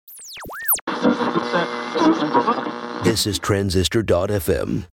This is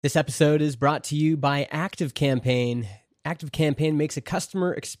Transistor.fm. This episode is brought to you by ActiveCampaign. ActiveCampaign makes a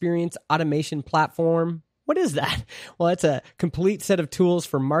customer experience automation platform. What is that? Well, it's a complete set of tools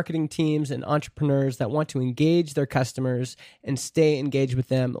for marketing teams and entrepreneurs that want to engage their customers and stay engaged with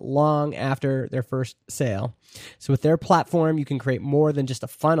them long after their first sale. So with their platform, you can create more than just a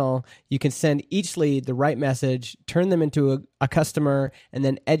funnel. You can send each lead the right message, turn them into a customer, and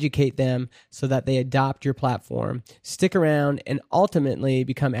then educate them so that they adopt your platform, stick around, and ultimately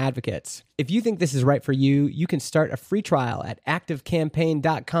become advocates. If you think this is right for you, you can start a free trial at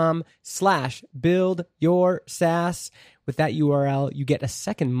activecampaign.com/buildyoursas. With that URL, you get a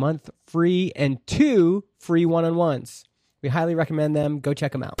second month free and 2 free one-on-ones. We highly recommend them. Go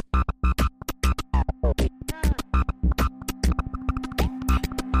check them out.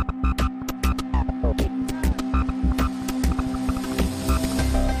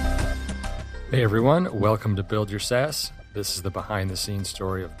 Hey everyone, welcome to Build Your SaaS. This is the behind-the-scenes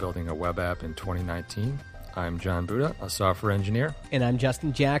story of building a web app in 2019. I'm John Buda, a software engineer. And I'm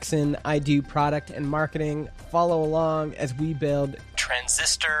Justin Jackson. I do product and marketing. Follow along as we build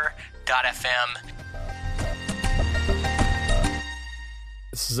Transistor.fm.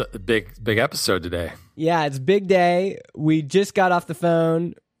 This is a big episode today. Yeah, it's a big day. We just got off the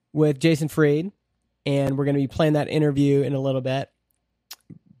phone with Jason Fried, and we're going to be playing that interview in a little bit.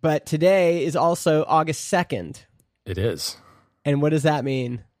 But today is also August 2nd. It is. And what does that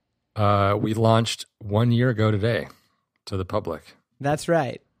mean? We launched 1 year ago today to the public. That's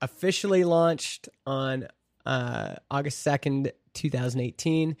right. Officially launched on August 2nd,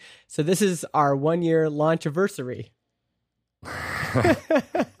 2018. So this is our 1 year launch anniversary.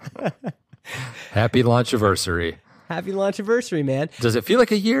 Happy launch anniversary. Happy launch anniversary, man. Does it feel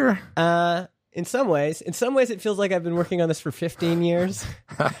like a year? In some ways. In some ways, it feels like I've been working on this for 15 years.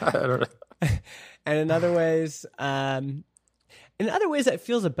 I don't know. And in other ways, that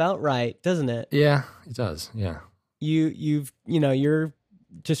feels about right, doesn't it? Yeah, it does. Yeah. You're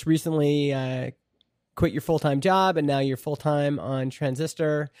just recently quit your full-time job, and now you're full-time on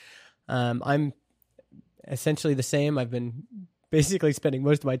Transistor. I'm essentially the same. I've been basically spending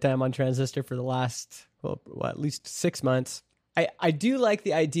most of my time on Transistor for the last, at least 6 months. I do like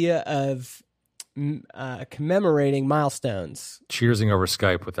the idea of commemorating milestones. Cheersing over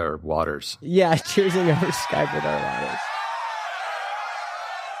Skype with our waters. Yeah, cheersing over Skype with our waters.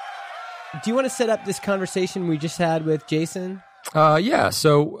 Do you want to set up this conversation we just had with Jason? Yeah.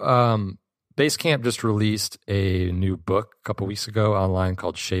 So Basecamp just released a new book a couple weeks ago online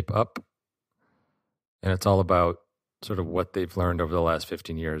called Shape Up. And it's all about sort of what they've learned over the last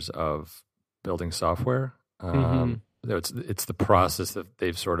 15 years of building software. It's the process that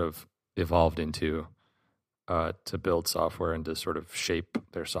they've sort of evolved into to build software and to sort of shape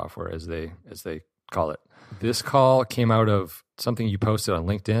their software as they call it. This call came out of something you posted on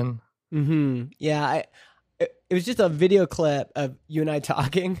LinkedIn. Mm-hmm. Yeah, it was just a video clip of you and I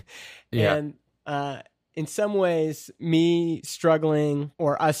talking. Yeah. And in some ways, me struggling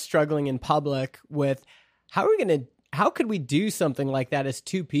or us struggling in public with how could we do something like that as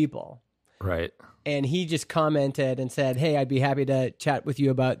two people? Right. And he just commented and said, "Hey, I'd be happy to chat with you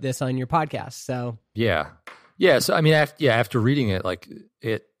about this on your podcast." So yeah. So I mean, after reading it, like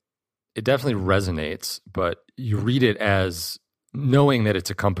it definitely resonates. But you read it as knowing that it's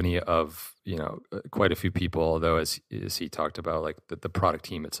a company of quite a few people. Although as he talked about, like the product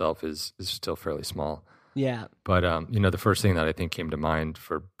team itself is still fairly small. Yeah. But the first thing that I think came to mind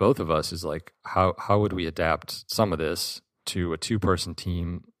for both of us is like how would we adapt some of this to a 2-person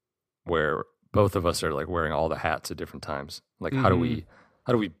team where both of us are like wearing all the hats at different times. Like how do we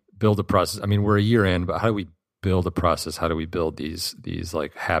build a process? I mean, we're a year in, but how do we build a process? How do we build these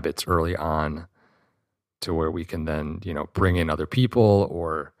like habits early on to where we can then, bring in other people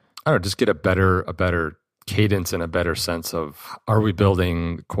or I don't know, just get a better cadence and a better sense of are we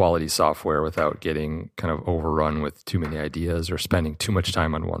building quality software without getting kind of overrun with too many ideas or spending too much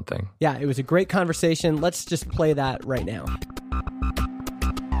time on one thing? Yeah, it was a great conversation. Let's just play that right now.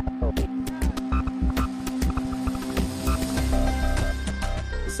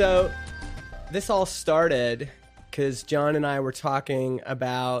 So this all started because John and I were talking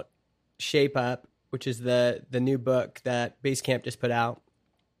about Shape Up, which is the new book that Basecamp just put out,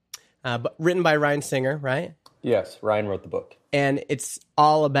 but written by Ryan Singer, right? Yes, Ryan wrote the book. And it's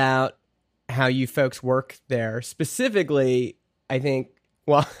all about how you folks work there. Specifically, I think,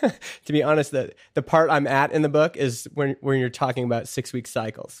 well, to be honest, the part I'm at in the book is when you're talking about 6-week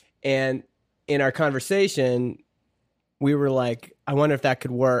cycles. And in our conversation, we were like, I wonder if that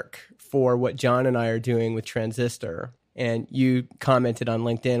could work for what John and I are doing with Transistor. And you commented on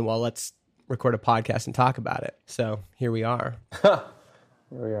LinkedIn, well, let's record a podcast and talk about it. So here we are. Here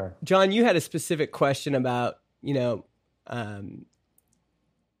we are. John, you had a specific question about, what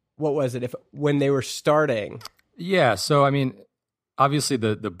was it? When they were starting? Yeah. So, I mean, obviously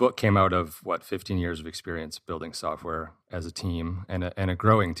the book came out of 15 years of experience building software as a team and a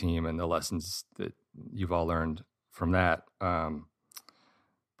growing team, and the lessons that you've all learned from that.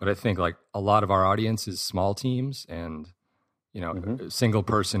 But I think like a lot of our audience is small teams and, a single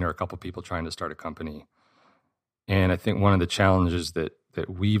person or a couple people trying to start a company. And I think one of the challenges that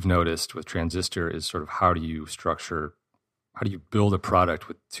we've noticed with Transistor is sort of how do you build a product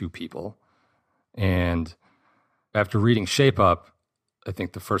with two people? And after reading Shape Up, I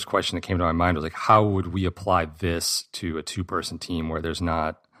think the first question that came to my mind was like, how would we apply this to a two-person team where there's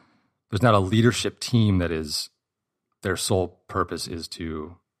not a leadership team that is their sole purpose is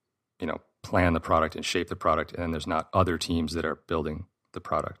to, plan the product and shape the product, and then there's not other teams that are building the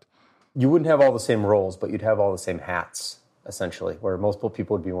product. You wouldn't have all the same roles, but you'd have all the same hats, essentially, where multiple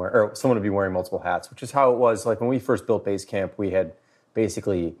people would be wearing, or someone would be wearing multiple hats, which is how it was. Like when we first built Basecamp, we had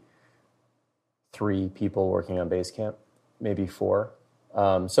basically 3 people working on Basecamp, maybe 4.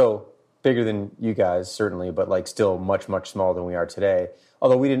 So bigger than you guys, certainly, but like still much, much smaller than we are today.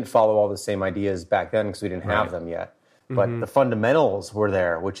 Although we didn't follow all the same ideas back then because we didn't have them yet. But the fundamentals were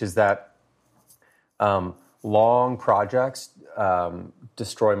there, which is that long projects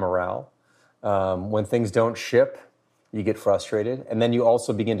destroy morale. When things don't ship, you get frustrated. And then you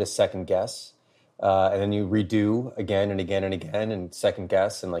also begin to second guess. And then you redo again and again and again and second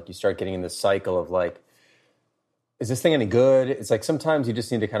guess. And like you start getting in this cycle of like, is this thing any good? It's like sometimes you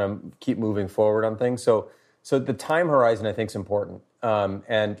just need to kind of keep moving forward on things. So the time horizon, I think, is important.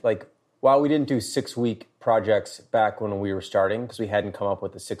 And like, while we didn't do 6-week projects back when we were starting, because we hadn't come up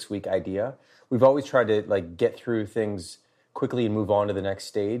with a 6-week idea, we've always tried to like get through things quickly and move on to the next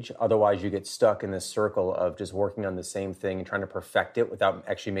stage. Otherwise, you get stuck in this circle of just working on the same thing and trying to perfect it without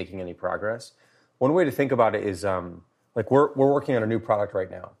actually making any progress. One way to think about it is like we're working on a new product right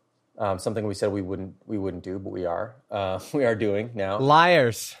now. Something we said we wouldn't do, but we are. We are doing now.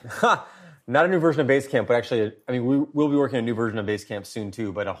 Liars. Not a new version of Basecamp, but actually, we'll be working on a new version of Basecamp soon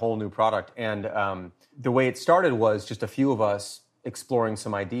too, but a whole new product. And the way it started was just a few of us exploring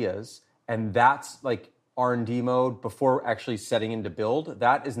some ideas, and that's like R&D mode before actually setting into build.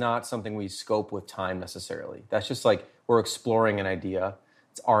 That is not something we scope with time necessarily. That's just like we're exploring an idea.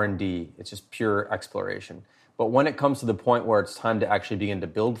 It's R&D. It's just pure exploration. But when it comes to the point where it's time to actually begin to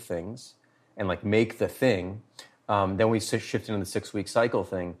build things and like make the thing, then we shift into the 6-week cycle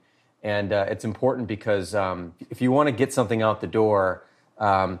thing. And it's important because if you want to get something out the door,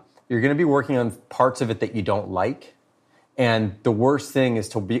 you're going to be working on parts of it that you don't like. And the worst thing is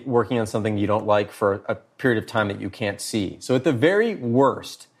to be working on something you don't like for a period of time that you can't see. So at the very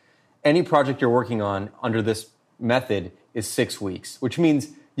worst, any project you're working on under this method is 6 weeks, which means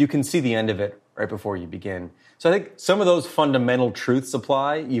you can see the end of it right before you begin. So I think some of those fundamental truths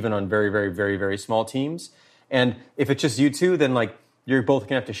apply even on very, very, very, very small teams. And if it's just you two, then like you're both going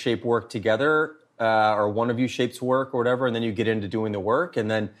to have to shape work together, or one of you shapes work or whatever, and then you get into doing the work.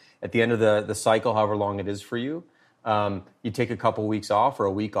 And then at the end of the cycle, however long it is for you, you take a couple weeks off or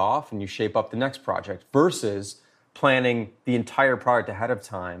a week off and you shape up the next project versus planning the entire project ahead of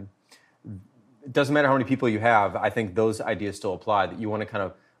time. It doesn't matter how many people you have. I think those ideas still apply, that you want to kind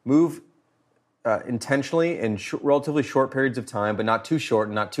of move intentionally in relatively short periods of time, but not too short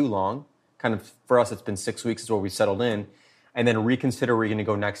and not too long. Kind of for us, it's been 6 weeks is where we settled in. And then reconsider where you're going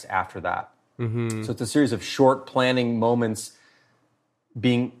to go next after that. Mm-hmm. So it's a series of short planning moments,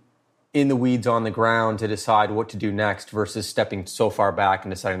 being in the weeds on the ground to decide what to do next versus stepping so far back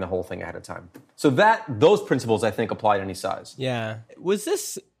and deciding the whole thing ahead of time. So those principles, I think, apply to any size. Yeah. Was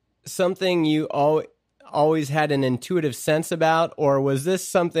this something you always had an intuitive sense about, or was this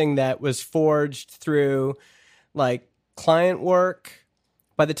something that was forged through like client work?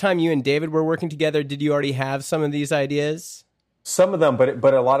 By the time you and David were working together, did you already have some of these ideas? Some of them,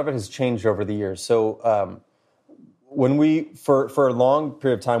 but a lot of it has changed over the years. So when we, for a long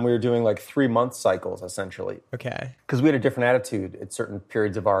period of time, we were doing like 3-month cycles, essentially. Okay. Because we had a different attitude at certain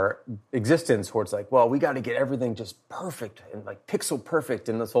periods of our existence where it's like, well, we got to get everything just perfect and like pixel perfect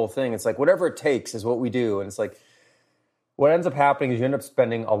in this whole thing. It's like whatever it takes is what we do. And it's like, what ends up happening is you end up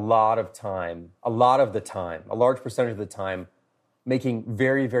spending a lot of the time, a large percentage of the time, making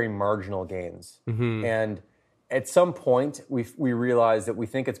very, very marginal gains. Mm-hmm. And at some point, we realize that we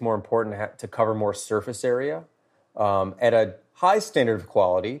think it's more important to cover more surface area at a high standard of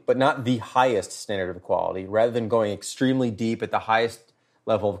quality, but not the highest standard of quality, rather than going extremely deep at the highest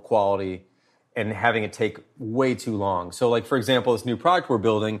level of quality and having it take way too long. So like, for example, this new product we're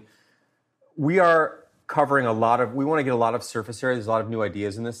building, we are covering we want to get a lot of surface area. There's a lot of new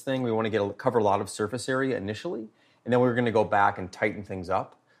ideas in this thing. We want to cover a lot of surface area initially, and then we're going to go back and tighten things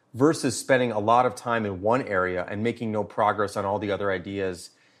up versus spending a lot of time in one area and making no progress on all the other ideas,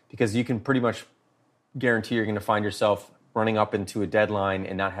 because you can pretty much guarantee you're going to find yourself running up into a deadline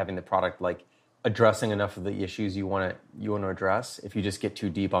and not having the product like addressing enough of the issues you want to address if you just get too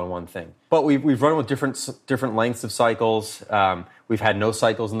deep on one thing. But we've run with different lengths of cycles. We've had no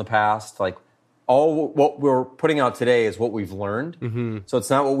cycles in the past. Like, all what we're putting out today is what we've learned. Mm-hmm. So it's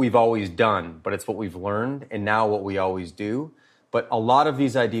not what we've always done, but it's what we've learned, and now what we always do. But a lot of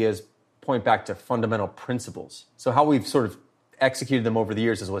these ideas point back to fundamental principles. So how we've sort of executed them over the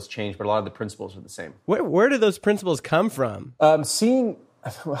years is what's changed, but a lot of the principles are the same. Where do those principles come from?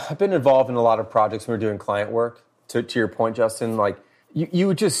 I've been involved in a lot of projects when we're doing client work. To your point, Justin, like you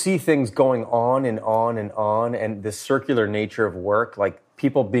would just see things going on and on and on, and this circular nature of work, like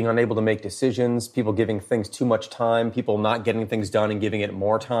people being unable to make decisions, people giving things too much time, people not getting things done and giving it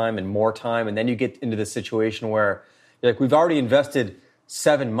more time, and then you get into this situation where you're like, we've already invested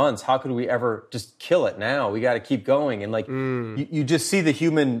 7 months. How could we ever just kill it now? We got to keep going, and like you just see the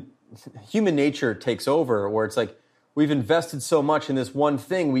human nature takes over, where it's like, we've invested so much in this one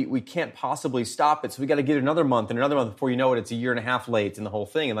thing, we can't possibly stop it. So we got to get another month and another month before you know it, it's a year and a half late in the whole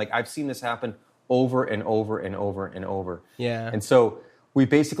thing. And like, I've seen this happen over and over and over and over. Yeah. And so we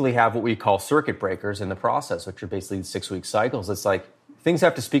basically have what we call circuit breakers in the process, which are basically 6-week cycles. It's like things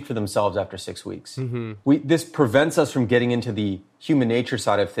have to speak for themselves after 6 weeks. Mm-hmm. This prevents us from getting into the human nature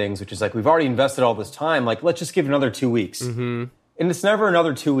side of things, which is like, we've already invested all this time. Like, let's just give it another 2 weeks. Mm-hmm. And it's never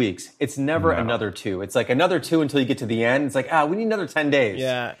another 2 weeks. It's never another 2. It's like another 2 until you get to the end. It's like, we need another 10 days.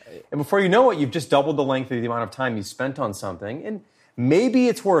 Yeah. And before you know it, you've just doubled the length of the amount of time you spent on something. And maybe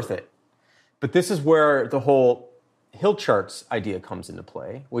it's worth it. But this is where the whole hill charts idea comes into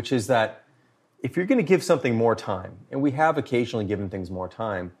play, which is that if you're going to give something more time, and we have occasionally given things more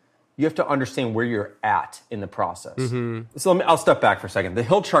time, you have to understand where you're at in the process. Mm-hmm. So I'll step back for a second. The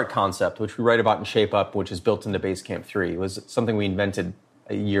hill chart concept, which we write about in Shape Up, which is built into Basecamp 3, was something we invented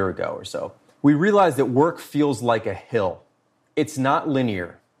a year ago or so. We realized that work feels like a hill. It's not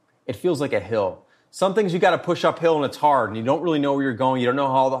linear. It feels like a hill. Some things you got to push uphill and it's hard, and you don't really know where you're going. You don't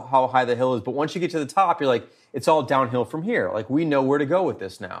know how high the hill is. But once you get to the top, you're like, it's all downhill from here. Like, we know where to go with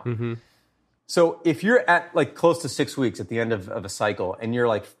this now. Mm-hmm. So if you're at like close to 6 weeks at the end of a cycle, and you're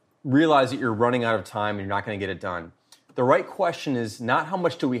like, realize that you're running out of time and you're not going to get it done, the right question is not how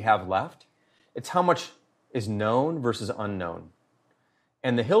much do we have left, it's how much is known versus unknown.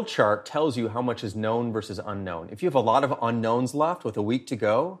 And the hill chart tells you how much is known versus unknown. If you have a lot of unknowns left with a week to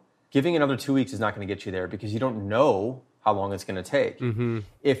go, giving another 2 weeks is not going to get you there, because you don't know how long it's going to take. Mm-hmm.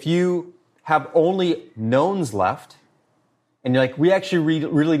 If you have only knowns left, and you're like, we actually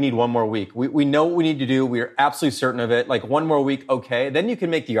really need one more week. We know what we need to do. We are absolutely certain of it. Like, one more week, okay. Then you can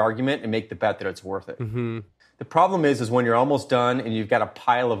make the argument and make the bet that it's worth it. Mm-hmm. The problem is when you're almost done and you've got a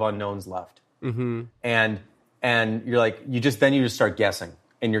pile of unknowns left. Mm-hmm. And you're like, you just start guessing,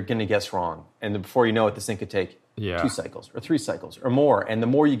 and you're going to guess wrong. And before you know it, this thing could take 2 cycles or 3 cycles or more. And the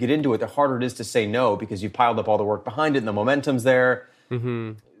more you get into it, the harder it is to say no, because you've piled up all the work behind it and the momentum's there.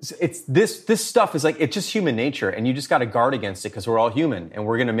 Mm-hmm. It's this stuff is like, it's just human nature, and you just got to guard against it, because we're all human, and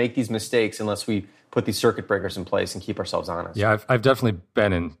we're going to make these mistakes unless we put these circuit breakers in place and keep ourselves honest. Yeah, I've definitely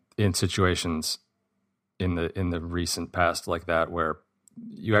been in situations in the recent past like that, where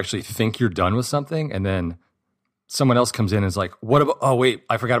you actually think you're done with something, and then someone else comes in and is like, "What about? Oh wait,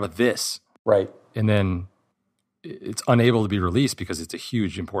 I forgot about this." Right, and then it's unable to be released because it's a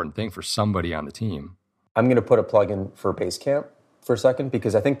huge important thing for somebody on the team. I'm going to put a plug in for Basecamp for a second,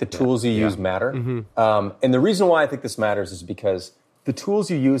 because I think the tools you use matter. Mm-hmm. And the reason why I think this matters is because the tools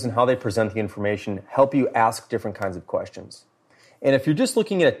you use and how they present the information help you ask different kinds of questions. And if you're just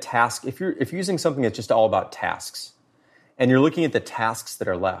looking at a task, if you're using something that's just all about tasks, and you're looking at the tasks that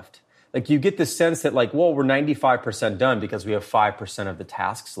are left, like, you get this sense that, like, well, we're 95% done because we have 5% of the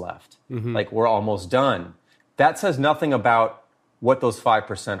tasks left. Mm-hmm. Like, we're almost done. That says nothing about what those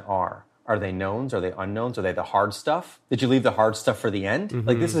 5% are. Are they knowns? Are they unknowns? Are they the hard stuff? Did you leave the hard stuff for the end? Mm-hmm.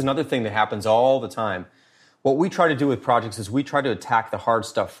 Like, this is another thing that happens all the time. What we try to do with projects is we try to attack the hard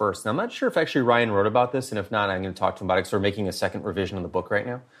stuff first. And I'm not sure if actually Ryan wrote about this, and if not, I'm going to talk to him about it, because we're making a second revision of the book right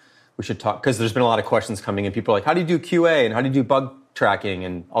now. We should talk, because there's been a lot of questions coming in. People are like, how do you do QA, and how do you do bug tracking,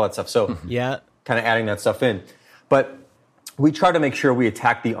 and all that stuff? So yeah, kind of adding that stuff in. But we try to make sure we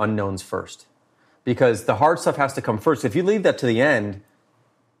attack the unknowns first, because the hard stuff has to come first. If you leave that to the end,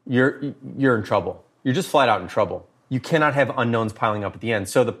 you're in trouble. You're just flat out in trouble. You cannot have unknowns piling up at the end.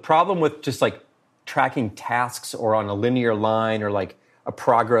 So the problem with just like tracking tasks or on a linear line, or like a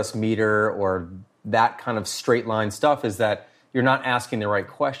progress meter or that kind of straight line stuff is that you're not asking the right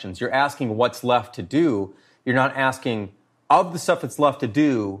questions. You're asking what's left to do. You're not asking, of the stuff that's left to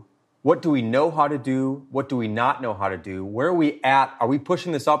do, what do we know how to do? What do we not know how to do? Where are we at? Are we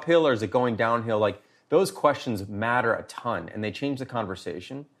pushing this uphill or is it going downhill? Like, those questions matter a ton, and they change the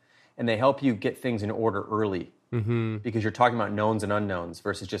conversation, and they help you get things in order early because you're talking about knowns and unknowns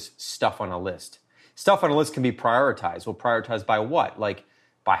versus just stuff on a list. Stuff on a list can be prioritized. Well, prioritized by what? Like,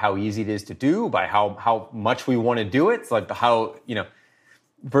 by how easy it is to do, by how much we want to do it. It's like how,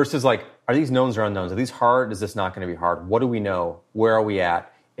 versus like, are these knowns or unknowns? Are these hard? Is this not going to be hard? What do we know? Where are we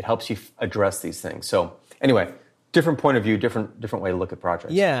at? It helps you address these things. So anyway, different point of view, different way to look at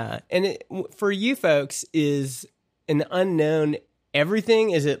projects. Yeah. And for you folks, is an unknown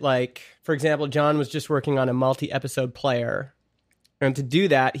everything? Is it like, for example, John was just working on a multi-episode player. And to do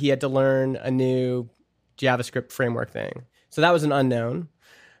that, he had to learn a new JavaScript framework thing. So that was an unknown.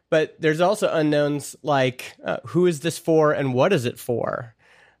 But there's also unknowns like who is this for and what is it for?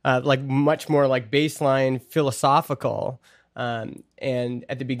 Like much more like baseline philosophical. And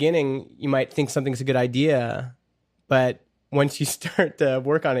at the beginning, you might think something's a good idea, but once you start to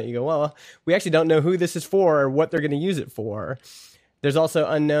work on it, you go, well, we actually don't know who this is for or what they're going to use it for. There's also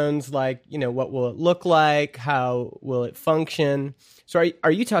unknowns like, what will it look like? How will it function? So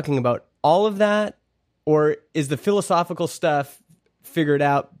are you talking about all of that? Or is the philosophical stuff figured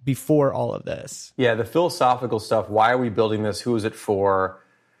out before all of this? Yeah, the philosophical stuff, why are we building this? Who is it for?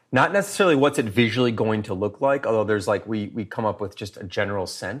 Not necessarily what's it visually going to look like, although there's like, we come up with just a general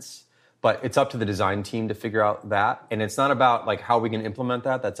sense, but it's up to the design team to figure out that. And it's not about like how we can implement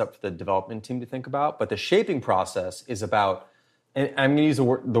that. That's up to the development team to think about. But the shaping process is about, and I'm going to use the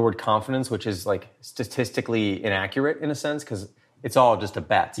word confidence, which is like statistically inaccurate in a sense, because it's all just a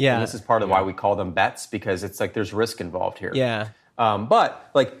bet. Yeah. And this is part of why we call them bets, because it's like there's risk involved here. Yeah.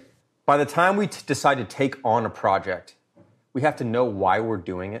 But like by the time we decide to take on a project, we have to know why we're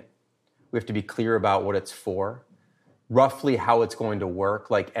doing it. We have to be clear about what it's for, roughly how it's going to work,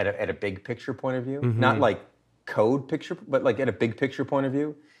 like at a big picture point of view, not like code picture, but like at a big picture point of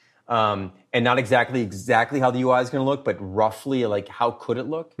view. And not exactly how the UI is going to look, but roughly like how could it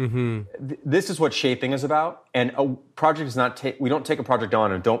look? This is what shaping is about. And a project is not we don't take a project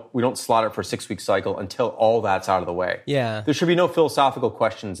on and we don't slot it for a 6-week cycle until all that's out of the way. Yeah. There should be no philosophical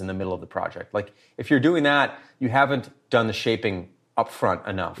questions in the middle of the project. Like if you're doing that, you haven't done the shaping upfront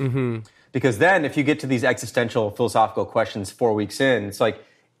enough. Because then if you get to these existential philosophical questions 4 weeks in, it's like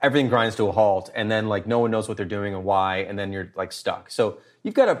everything grinds to a halt, and then like no one knows what they're doing and why, and then you're like stuck. So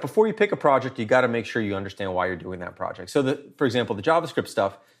you've got to, before you pick a project, you got to make sure you understand why you're doing that project. So for example, the JavaScript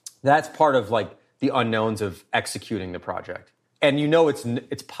stuff, that's part of like the unknowns of executing the project. And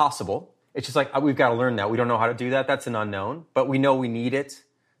it's possible. It's just like, we've got to learn that. We don't know how to do that. That's an unknown, but we know we need it.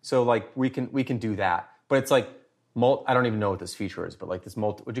 So like we can do that. But it's like, I don't even know what this feature is, but like this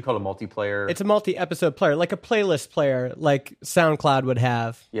would you call it a multiplayer? It's a multi-episode player, like a playlist player, like SoundCloud would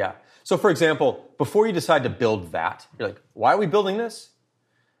have. Yeah. So for example, before you decide to build that, you're like, why are we building this?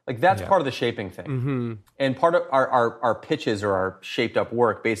 Like that's part of the shaping thing. And part of our pitches or our shaped up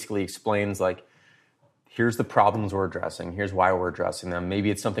work basically explains like, here's the problems we're addressing. Here's why we're addressing them.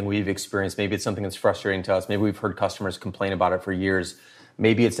 Maybe it's something we've experienced. Maybe it's something that's frustrating to us. Maybe we've heard customers complain about it for years.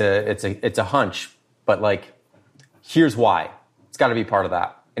 Maybe it's a hunch, but like, here's why. It's got to be part of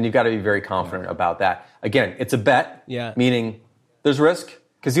that. And you've got to be very confident about that. Again, it's a bet, meaning there's risk.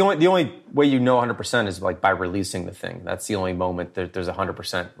 Because the only way you know 100% is like by releasing the thing. That's the only moment that there's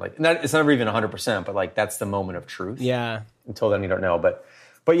 100%. Like it's never even 100%, but like that's the moment of truth. Yeah. Until then, you don't know. But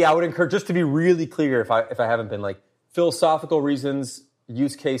yeah, I would encourage, just to be really clear, if I haven't been, like philosophical reasons,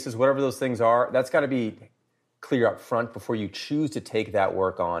 use cases, whatever those things are, that's got to be clear up front before you choose to take that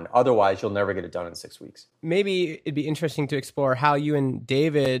work on. Otherwise, you'll never get it done in 6 weeks. Maybe it'd be interesting to explore how you and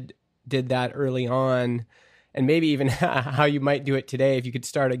David did that early on, and maybe even how you might do it today if you could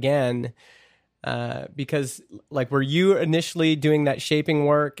start again. Because like, were you initially doing that shaping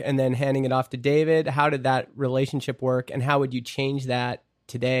work and then handing it off to David? How did that relationship work, and how would you change that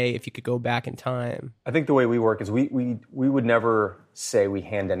today if you could go back in time? I think the way we work is we would never say we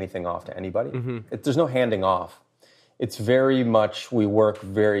hand anything off to anybody. There's no handing off. It's very much, we work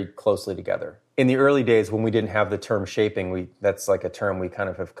very closely together. In the early days when we didn't have the term shaping, that's like a term we kind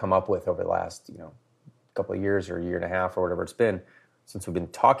of have come up with over the last couple of years or a year and a half or whatever it's been since we've been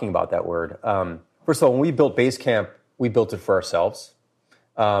talking about that word. First of all, when we built Basecamp, we built it for ourselves.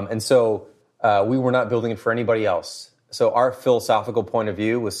 And so we were not building it for anybody else. So our philosophical point of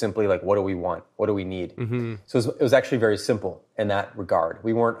view was simply like, what do we want? What do we need? So it was actually very simple in that regard.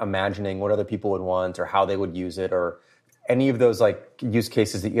 We weren't imagining what other people would want or how they would use it or any of those like use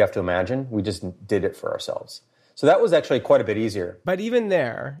cases that you have to imagine. We just did it for ourselves. So that was actually quite a bit easier. But even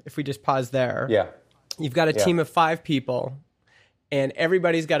there, if we just pause there, Yeah. you've got a team of 5 people, and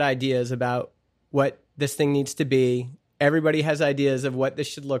everybody's got ideas about what this thing needs to be. Everybody has ideas of what this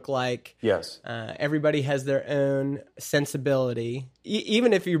should look like. Yes. Everybody has their own sensibility.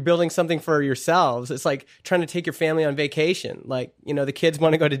 Even if you're building something for yourselves, it's like trying to take your family on vacation. Like, the kids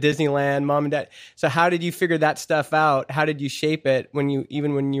want to go to Disneyland, mom and dad. So how did you figure that stuff out? How did you shape it when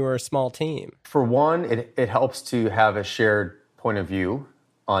you were a small team? For one, it helps to have a shared point of view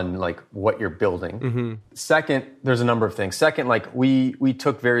on like what you're building. Mm-hmm. Second, there's a number of things. Second, like we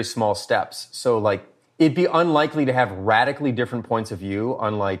took very small steps. So like, it'd be unlikely to have radically different points of view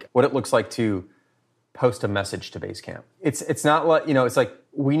on like what it looks like to post a message to Basecamp. It's not like, it's like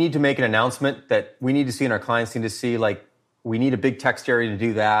we need to make an announcement that we need to see and our clients need to see. Like we need a big text area to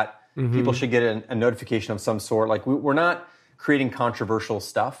do that. Mm-hmm. People should get a notification of some sort. Like we're not creating controversial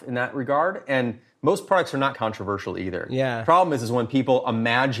stuff in that regard. And most products are not controversial either. Yeah. The problem is when people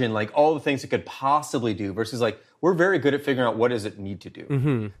imagine like all the things it could possibly do versus like, we're very good at figuring out what does it need to do.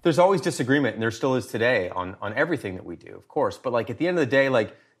 Mm-hmm. There's always disagreement, and there still is today on everything that we do, of course. But like at the end of the day,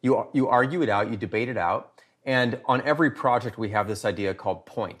 like you argue it out, you debate it out, and on every project we have this idea called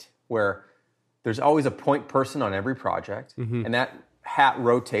point, where there's always a point person on every project, and that hat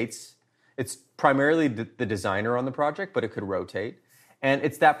rotates. It's primarily the designer on the project, but it could rotate, and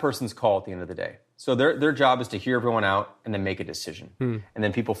it's that person's call at the end of the day. So their job is to hear everyone out and then make a decision. And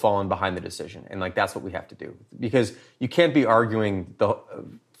then people fall in behind the decision. And like that's what we have to do. Because you can't be arguing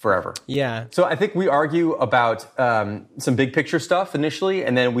forever. Yeah. So I think we argue about some big picture stuff initially,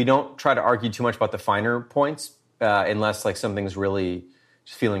 and then we don't try to argue too much about the finer points unless like something's really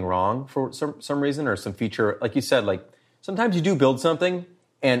just feeling wrong for some reason or some feature. Like you said, like sometimes you do build something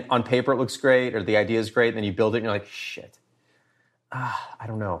and on paper it looks great or the idea is great, and then you build it and you're like, shit, I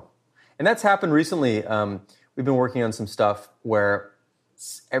don't know. And that's happened recently. We've been working on some stuff where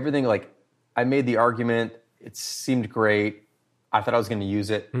everything, like, I made the argument, it seemed great, I thought I was going to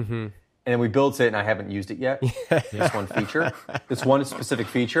use it, and then we built it and I haven't used it yet. This one feature, this one specific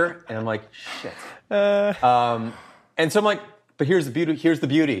feature, and I'm like, shit. And so I'm like, but here's the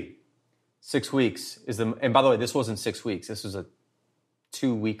beauty. 6 weeks and by the way, this wasn't 6 weeks, this was a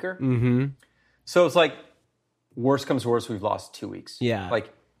 2-weeker. Mm-hmm. So it's like, worst comes to worst, we've lost 2 weeks. Yeah.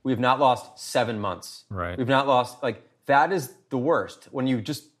 Like, we've not lost 7 months. Right. We've not lost, like, that is the worst. When you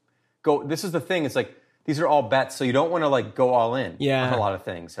just go, this is the thing, it's like, these are all bets, so you don't want to, like, go all in on a lot of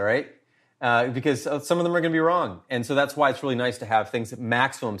things, all right? Because some of them are going to be wrong. And so that's why it's really nice to have things that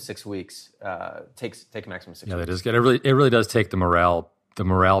maximum 6 weeks, take maximum 6 weeks. Yeah, that is good. It really does take the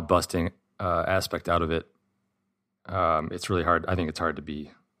morale busting aspect out of it. It's really hard. I think it's hard to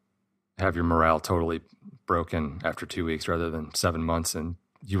have your morale totally broken after 2 weeks rather than 7 months, and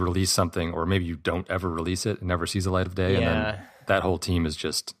you release something, or maybe you don't ever release it, it never sees the light of day, and then that whole team is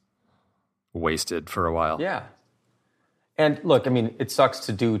just wasted for a while. Yeah. And look, I mean, it sucks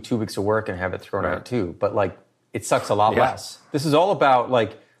to do 2 weeks of work and have it thrown out too, but like, it sucks a lot less. This is all about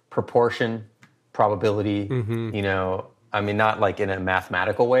like proportion, probability, I mean, not like in a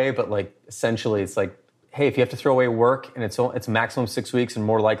mathematical way, but like essentially it's like, hey, if you have to throw away work and it's maximum 6 weeks and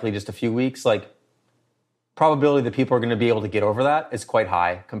more likely just a few weeks, like, probability that people are going to be able to get over that is quite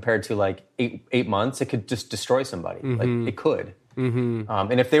high compared to like eight months. It could just destroy somebody. Like it could. Mm-hmm.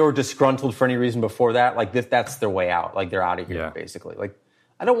 And if they were disgruntled for any reason before that, like that's their way out. Like they're out of here basically. Like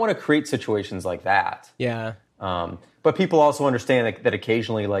I don't want to create situations like that. Yeah. But people also understand that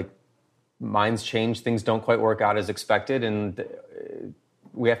occasionally like minds change, things don't quite work out as expected, and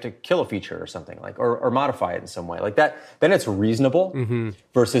we have to kill a feature or something like, or modify it in some way like that. Then it's reasonable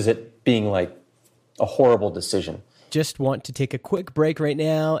versus it being like a horrible decision. Just want to take a quick break right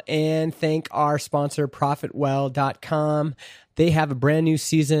now and thank our sponsor, ProfitWell.com. They have a brand new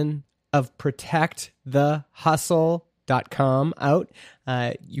season of ProtectTheHustle.com out.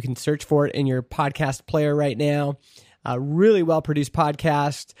 You can search for it in your podcast player right now. A really well-produced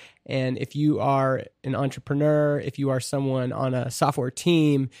podcast. And if you are an entrepreneur, if you are someone on a software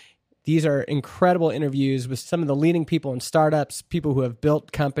team, these are incredible interviews with some of the leading people in startups, people who have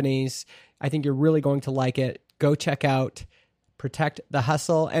built companies. I think you're really going to like it. Go check out Protect the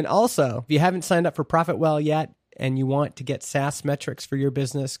Hustle. And also, if you haven't signed up for ProfitWell yet and you want to get SaaS metrics for your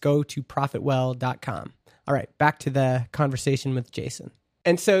business, go to ProfitWell.com. All right, back to the conversation with Jason.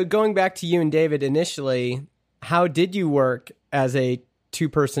 And so going back to you and David initially, how did you work as a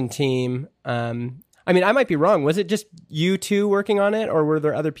two-person team? I mean, I might be wrong. Was it just you two working on it, or were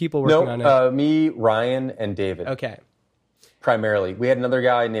there other people working on it? No, me, Ryan, and David. Okay. Primarily. We had another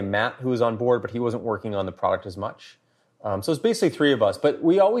guy named Matt who was on board, but he wasn't working on the product as much. So it's basically three of us, but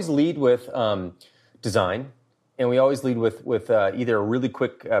we always lead with design, and we always lead with either a really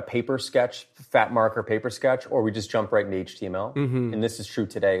quick paper sketch, fat marker paper sketch, or we just jump right into HTML. And this is true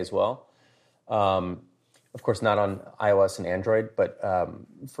today as well. Of course, not on iOS and Android, but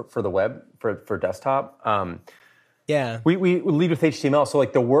for the web, for desktop. We lead with HTML. So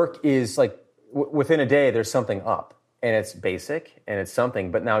like the work is like within a day, there's something up. And it's basic, and it's something,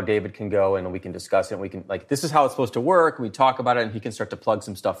 but now David can go and we can discuss it, and we can, like, this is how it's supposed to work, and we talk about it, and he can start to plug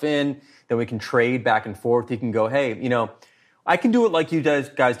some stuff in, then we can trade back and forth. He can go, hey, I can do it like you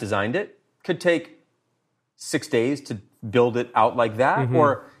guys designed it. Could take 6 days to build it out like that,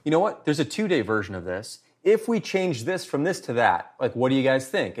 or, you know what, there's a 2-day version of this. If we change this from this to that, like, what do you guys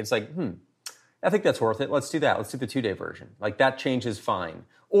think? It's like, I think that's worth it. Let's do that. Let's do the 2-day version. Like, that change is fine.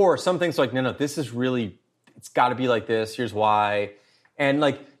 Or some things like, no, this is really... it's got to be like this, here's why. And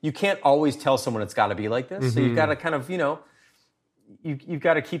like, you can't always tell someone it's got to be like this. So you've got to kind of, you've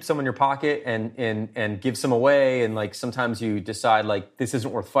got to keep some in your pocket and give some away. And like, sometimes you decide like, this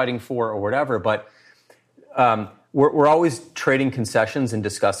isn't worth fighting for or whatever. But we're always trading concessions and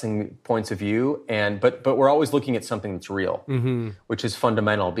discussing points of view. But we're always looking at something that's real, which is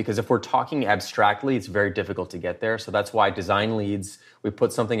fundamental. Because if we're talking abstractly, it's very difficult to get there. So that's why design leads, we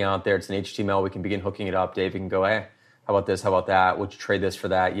put something out there, it's in HTML, we can begin hooking it up. Dave, you can go, hey, how about this, how about that? Would you trade this for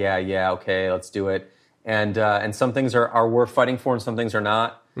that? Yeah, okay, let's do it. And some things are worth fighting for and some things are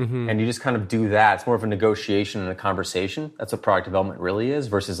not. And you just kind of do that. It's more of a negotiation and a conversation. That's what product development really is,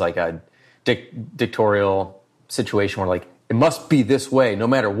 versus like a dictatorial situation where like, it must be this way no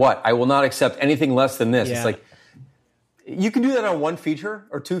matter what. I will not accept anything less than this. Yeah. It's like, you can do that on one feature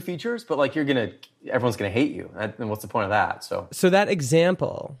or two features, but like everyone's gonna hate you. And what's the point of that? So that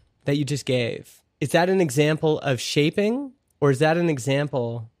example that you just gave, is that an example of shaping, or is that an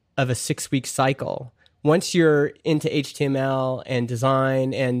example of a 6-week cycle? Once you're into HTML and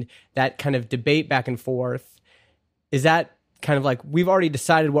design and that kind of debate back and forth, is that kind of like, we've already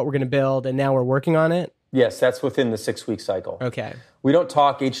decided what we're gonna build and now we're working on it? Yes, that's within the 6-week cycle. Okay. We don't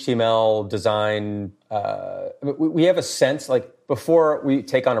talk HTML design. We have a sense, like before we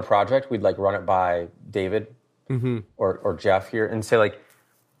take on a project, we'd like run it by David or Jeff here and say like,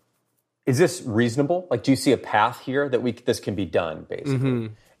 is this reasonable? Like, do you see a path here that this can be done,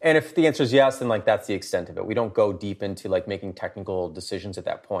 basically? And if the answer is yes, then like that's the extent of it. We don't go deep into like making technical decisions at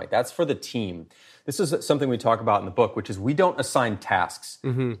that point. That's for the team. This is something we talk about in the book, which is we don't assign tasks.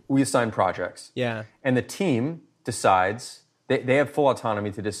 We assign projects. Yeah. And the team decides, they have full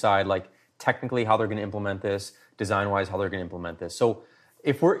autonomy to decide like technically how they're going to implement this, design-wise how they're going to implement this. So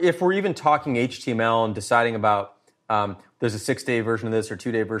if we're even talking HTML and deciding about there's a 6-day version of this or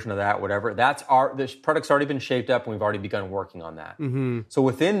 2-day version of that, whatever, the product's already been shaped up and we've already begun working on that. So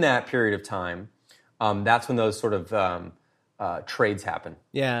within that period of time, that's when those sort of trades happen.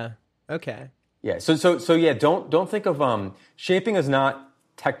 Yeah. Okay. Yeah. So yeah. Don't think of shaping as not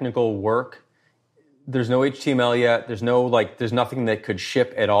technical work. There's no HTML yet. There's nothing that could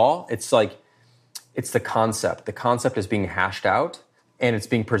ship at all. It's like it's the concept. The concept is being hashed out and it's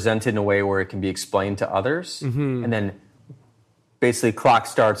being presented in a way where it can be explained to others. And then basically clock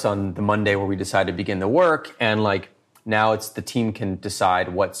starts on the Monday where we decide to begin the work, and like now it's the team can decide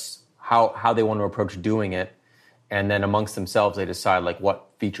how they want to approach doing it. And then amongst themselves, they decide like what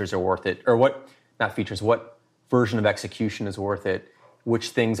features are worth it, or what version of execution is worth it, which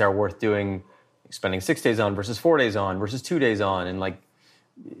things are worth doing, spending 6 days on versus 4 days on versus 2 days on. And like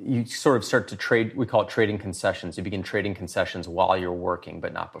you sort of start to trade, we call it trading concessions. You begin trading concessions while you're working,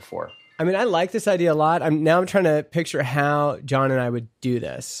 but not before. I mean, I like this idea a lot. I'm trying to picture how John and I would do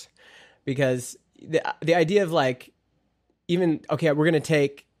this, because the idea of like, we're going to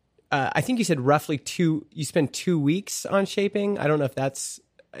take, I think you said roughly you spend 2 weeks on shaping. I don't know if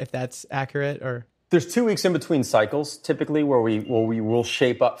that's accurate, or there's 2 weeks in between cycles typically where we will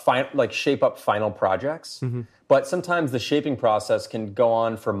shape up final projects. But sometimes the shaping process can go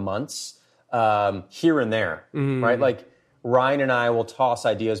on for months, here and there, right? Like Ryan and I will toss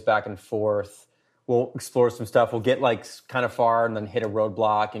ideas back and forth. We'll explore some stuff. We'll get like kind of far and then hit a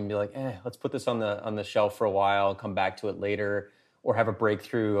roadblock and be like, let's put this on the shelf for a while, come back to it later, or have a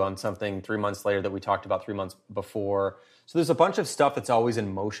breakthrough on something 3 months later that we talked about 3 months before. So there's a bunch of stuff that's always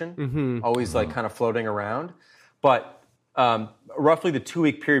in motion, always like kind of floating around. But roughly the 2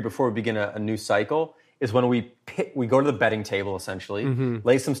 week period before we begin a new cycle is when we go to the betting table essentially,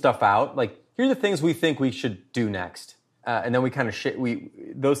 lay some stuff out. Like, here are the things we think we should do next. And then we kind of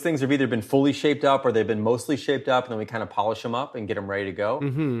those things have either been fully shaped up or they've been mostly shaped up, and then we kind of polish them up and get them ready to go,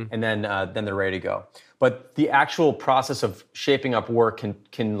 and then they're ready to go. But the actual process of shaping up work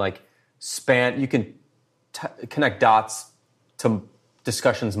can like span. You can connect dots to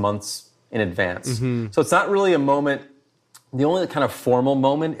discussions months in advance. So it's not really a moment. The only kind of formal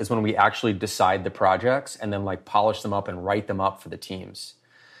moment is when we actually decide the projects and then like polish them up and write them up for the teams.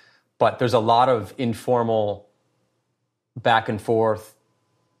 But there's a lot of informal back and forth,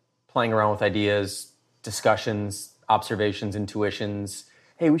 playing around with ideas, discussions, observations, intuitions.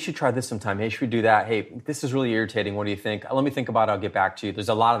 Hey, we should try this sometime. Hey, should we do that? Hey, this is really irritating. What do you think? Let me think about it. I'll get back to you. There's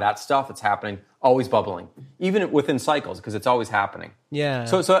a lot of that stuff that's happening, always bubbling, even within cycles, because it's always happening. Yeah.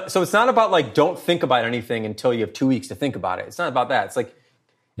 So it's not about like, don't think about anything until you have 2 weeks to think about it. It's not about that. It's like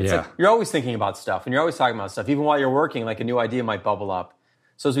you're always thinking about stuff and you're always talking about stuff. Even while you're working, like a new idea might bubble up.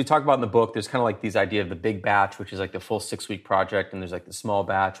 So as we talk about in the book, there's kind of like these idea of the big batch, which is like the full 6-week project. And there's like the small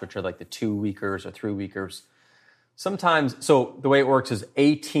batch, which are like the 2-weekers or 3-weekers. Sometimes, so the way it works is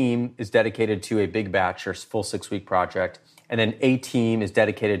a team is dedicated to a big batch or full 6-week project, and then a team is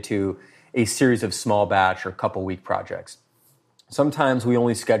dedicated to a series of small batch or couple-week projects. Sometimes we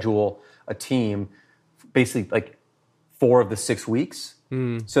only schedule a team basically like 4 of the 6 weeks.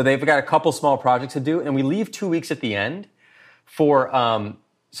 So they've got a couple small projects to do, and we leave 2 weeks at the end for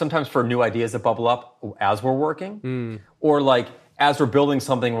sometimes for new ideas that bubble up as we're working, or like as we're building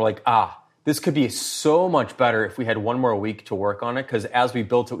something, we're like, this could be so much better if we had 1 more week to work on it, because as we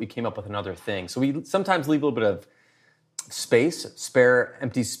built it, we came up with another thing. So we sometimes leave a little bit of spare,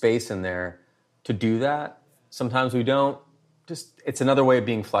 empty space in there to do that. Sometimes we don't. Just it's another way of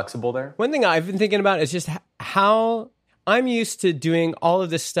being flexible there. One thing I've been thinking about is just how I'm used to doing all of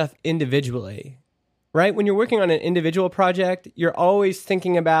this stuff individually, right? When you're working on an individual project, you're always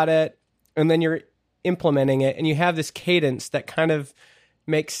thinking about it, and then you're implementing it, and you have this cadence that kind of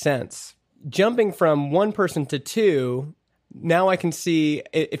makes sense. Jumping from 1 person to 2, now I can see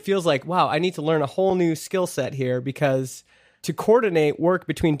it feels like, wow, I need to learn a whole new skill set here, because to coordinate work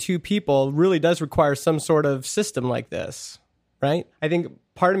between 2 people really does require some sort of system like this, right? I think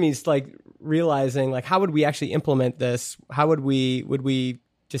part of me is like realizing, like, how would we actually implement this? How would we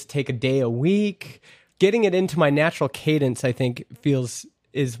just take a day a week? Getting it into my natural cadence, I think,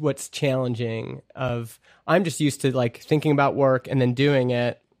 is what's challenging. I'm just used to like thinking about work and then doing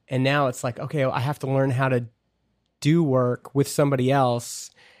it. And now it's like, okay, I have to learn how to do work with somebody else.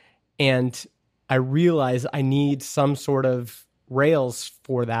 And I realize I need some sort of rails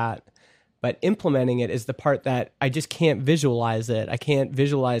for that. But implementing it is the part that I just can't visualize it. I can't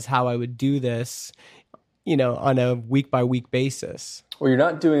visualize how I would do this, on a week-by-week basis. Well, you're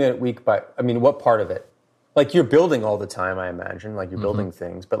not doing it what part of it? Like you're building all the time, I imagine. Like you're building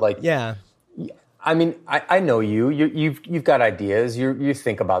things. But like... Yeah. I mean, I know you've got ideas. You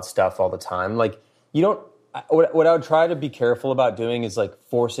think about stuff all the time. Like you don't. What I would try to be careful about doing is like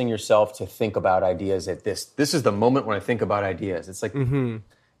forcing yourself to think about ideas at this. This is the moment when I think about ideas. It's like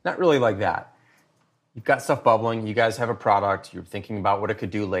not really like that. You've got stuff bubbling. You guys have a product. You're thinking about what it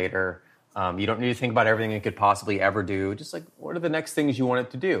could do later. You don't need to think about everything it could possibly ever do. Just like what are the next things you want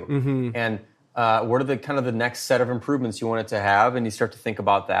it to do, and what are the kind of the next set of improvements you want it to have, and you start to think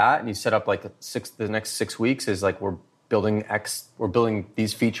about that, and you set up like the next 6 weeks is like we're building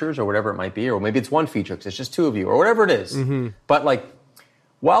these features or whatever it might be, or maybe it's 1 feature because it's just 2 of you or whatever it is. But like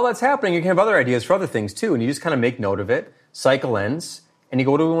while that's happening, you can have other ideas for other things too, and you just kind of make note of it. Cycle ends, and you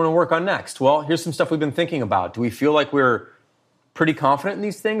go, what do we want to work on next? Well, here's some stuff we've been thinking about. Do we feel like we're pretty confident in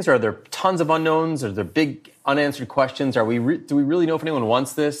these things? Or are there tons of unknowns? Are there big unanswered questions? Do we really know if anyone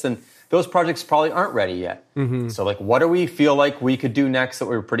wants this? And those projects probably aren't ready yet. So like, what do we feel like we could do next that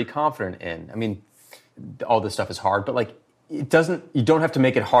we're pretty confident in? I mean, all this stuff is hard, but like, you don't have to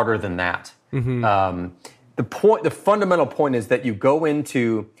make it harder than that. The fundamental point is that you go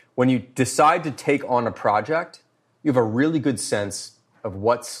into, when you decide to take on a project, you have a really good sense of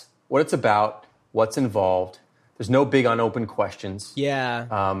what it's about, what's involved. There's no big unopened questions.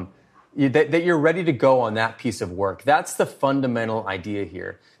 Yeah. That you're ready to go on that piece of work. That's the fundamental idea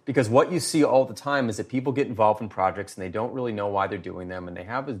here. Because what you see all the time is that people get involved in projects and they don't really know why they're doing them, and they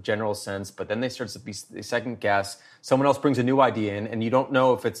have a general sense, but then they start to be second guess. Someone else brings a new idea in, and you don't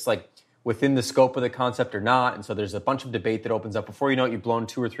know if it's like within the scope of the concept or not. And so there's a bunch of debate that opens up. Before you know it, you've blown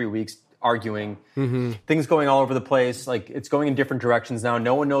 2 or 3 weeks arguing. Things going all over the place. Like it's going in different directions now.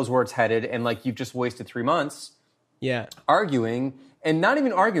 No one knows where it's headed, and like you've just wasted 3 months. Yeah. Arguing, and not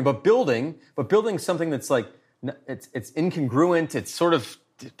even arguing, but building something that's like it's incongruent. It's sort of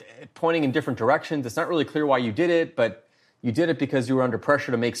pointing in different directions. It's not really clear why you did it, but you did it because you were under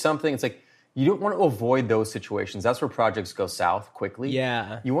pressure to make something. It's like you don't want to avoid those situations. That's where projects go south quickly.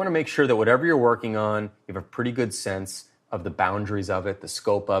 Yeah. You want to make sure that whatever you're working on, you have a pretty good sense of the boundaries of it, the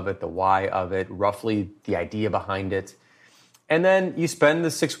scope of it, the why of it, roughly the idea behind it. And then you spend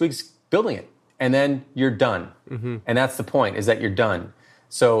the 6 weeks building it. and then you're done. And that's the point, is that you're done.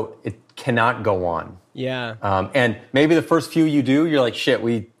 So it cannot go on. Yeah. And maybe the first few you do, you're like, shit,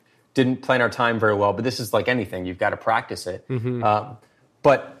 we didn't plan our time very well. But this is like anything. You've got to practice it.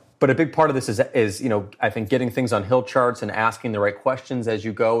 But a big part of this is, I think getting things on hill charts and asking the right questions as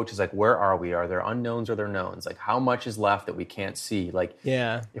you go, which is like, where are we? Are there unknowns or are there knowns? Like, how much is left that we can't see? Like,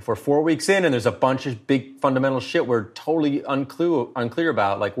 if we're 4 weeks in and there's a bunch of big fundamental shit we're totally unclear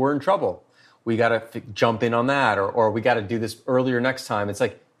about, like, we're in trouble. We got to jump in on that, or we got to do this earlier next time. It's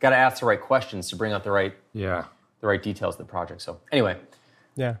like, got to ask the right questions to bring out the right details of the project. So anyway.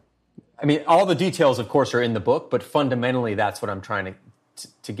 Yeah. I mean, all the details, of course, are in the book, but fundamentally, that's what I'm trying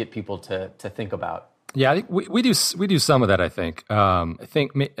to get people to think about. Yeah, I think we do some of that. I think I'm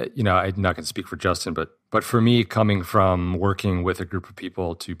not going to speak for Justin, but for me, coming from working with a group of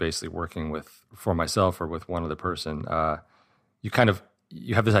people to basically working for myself or with one other person, you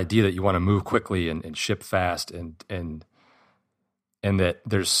have this idea that you want to move quickly and ship fast, and that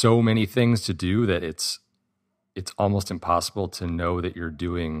there's so many things to do that it's almost impossible to know that you're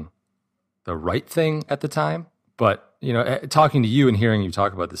doing the right thing at the time. But, talking to you and hearing you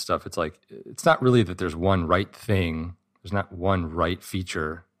talk about this stuff, it's like, it's not really that there's one right thing. There's not one right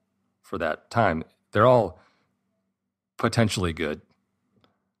feature for that time. They're all potentially good.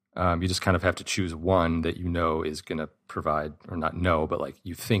 You just kind of have to choose one that is going to provide, or not know, but like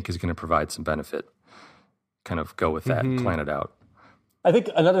you think is going to provide some benefit. Kind of go with that, plan it out. I think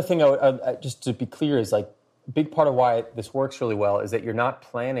another thing, just to be clear, is like a big part of why this works really well is that you're not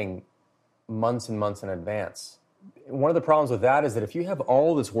planning months and months in advance. One of the problems with that is that if you have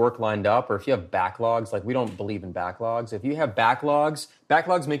all this work lined up, or if you have backlogs, like we don't believe in backlogs. If you have backlogs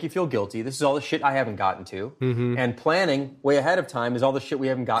make you feel guilty. This is all the shit I haven't gotten to. And planning way ahead of time is all the shit we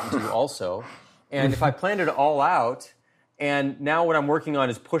haven't gotten to also. And if I planned it all out, and now what I'm working on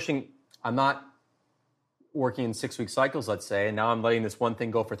is I'm not working in 6-week cycles, let's say, and now I'm letting this one thing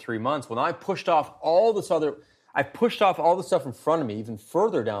go for 3 months. Well, now I pushed off all the stuff in front of me even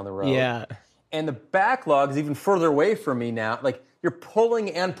further down the road. Yeah. And the backlog is even further away from me now. Like, you're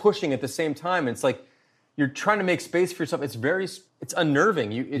pulling and pushing at the same time. And it's like you're trying to make space for yourself. It's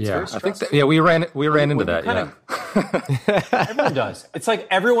unnerving. It's very stressful. I think we ran into that. Everyone does. It's like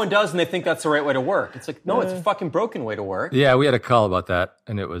everyone does, and they think that's the right way to work. It's like, no, it's a fucking broken way to work. Yeah, we had a call about that,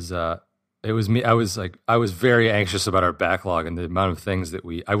 and it was me. I was very anxious about our backlog and the amount of things that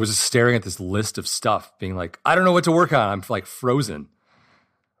I was just staring at this list of stuff, being like, I don't know what to work on. I'm like frozen.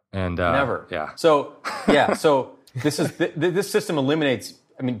 And never. Yeah. So this system eliminates.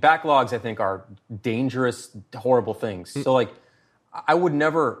 I mean, backlogs I think are dangerous, horrible things. So like, I would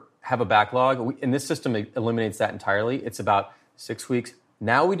never have a backlog, and this system eliminates that entirely. It's about 6 weeks.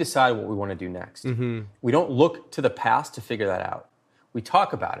 Now we decide what we want to do next. We don't look to the past to figure that out. We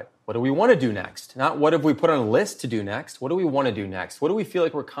talk about it. What do we want to do next? Not what have we put on a list to do next. What do we want to do next? What do we feel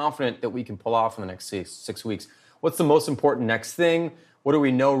like we're confident that we can pull off in the next 6 weeks? What's the most important next thing? What do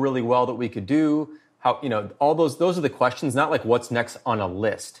we know really well that we could do? How, all those are the questions, not like what's next on a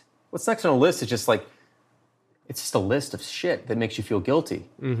list. What's next on a list is just like, it's just a list of shit that makes you feel guilty.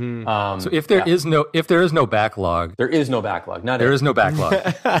 So if there is no backlog, there is no backlog. There is no backlog.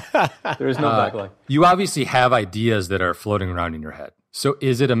 There is no backlog. You obviously have ideas that are floating around in your head. So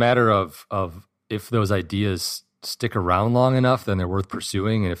is it a matter of if those ideas stick around long enough, then they're worth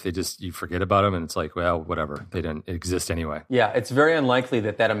pursuing, and if you forget about them and it's like, well, whatever, they didn't exist anyway. Yeah, it's very unlikely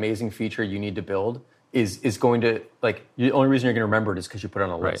that amazing feature you need to build is going to, like, the only reason you're going to remember it is because you put it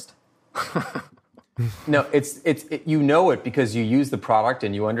on a list. No, it's it because you use the product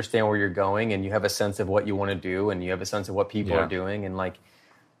and you understand where you're going and you have a sense of what you want to do and you have a sense of what people are doing, and like,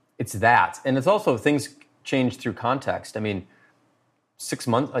 it's that. And it's also things change through context. I mean, 6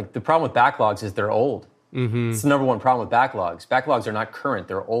 months, like, the problem with backlogs is they're old. It's the number one problem with backlogs. Backlogs are not current,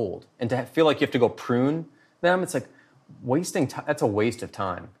 they're old. And to feel like you have to go prune them, it's like wasting time. That's a waste of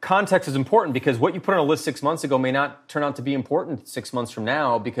time. Context is important because what you put on a list 6 months ago may not turn out to be important 6 months from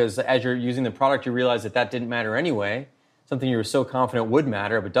now, because as you're using the product, you realize that didn't matter anyway. Something you were so confident would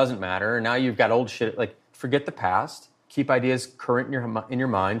matter, but doesn't matter. And now you've got old shit. Like, forget the past. Keep ideas current in your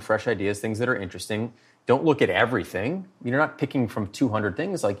mind, fresh ideas, things that are interesting. Don't look at everything. You're not picking from 200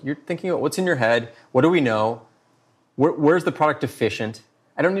 things. Like, you're thinking about what's in your head. What do we know? Where's the product deficient?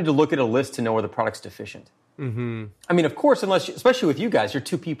 I don't need to look at a list to know where the product's deficient. I mean, of course, especially with you guys, you're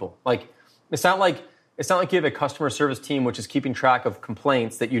two people. Like, it's not like you have a customer service team which is keeping track of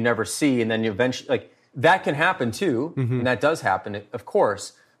complaints that you never see, and then you eventually, like, that can happen too, and that does happen, of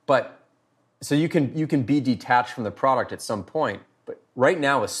course. But so you can be detached from the product at some point. But right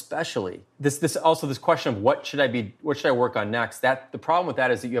now, especially, this question of what should I work on next? That the problem with that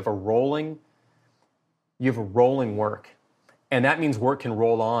is that you have a rolling you have a rolling work. And that means work can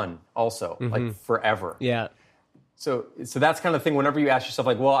roll on also, like forever. Yeah. So that's kind of the thing. Whenever you ask yourself,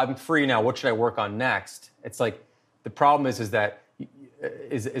 like, well, I'm free now, what should I work on next? It's like, the problem is that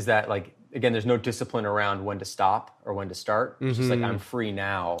like, again, there's no discipline around when to stop or when to start. It's just like, I'm free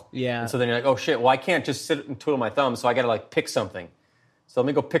now. Yeah. And so then you're like, oh shit, well, I can't just sit and twiddle my thumbs, so I got to like pick something. So let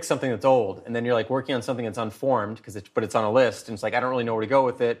me go pick something that's old. And then you're like working on something that's unformed, but it's on a list. And it's like, I don't really know where to go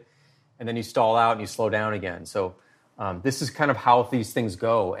with it. And then you stall out and you slow down again. So this is kind of how these things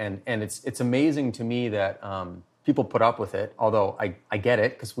go. And it's amazing to me that people put up with it, although I get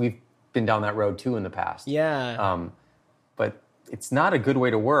it, because we've been down that road too in the past. Yeah. But it's not a good way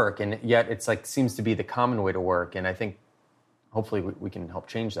to work, and yet it's like seems to be the common way to work. And I think hopefully we can help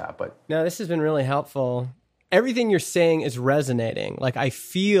change that. But no, this has been really helpful. Everything you're saying is resonating. Like, I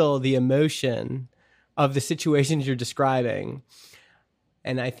feel the emotion of the situations you're describing.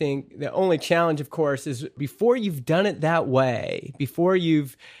 And I think the only challenge, of course, is before you've done it that way, before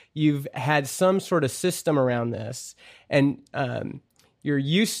you've had some sort of system around this, and you're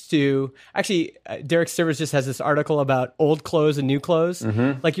used to, actually, Derek Sivers just has this article about old clothes and new clothes.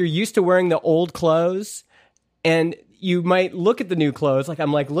 Like, you're used to wearing the old clothes, and you might look at the new clothes, like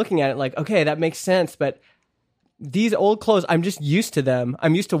I'm like looking at it like, okay, that makes sense, but these old clothes, I'm just used to them.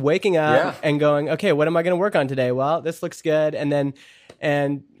 I'm used to waking up and going, okay, what am I going to work on today? Well, this looks good. And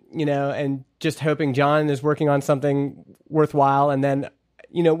just hoping John is working on something worthwhile. And then,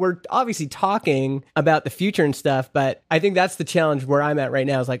 we're obviously talking about the future and stuff, but I think that's the challenge where I'm at right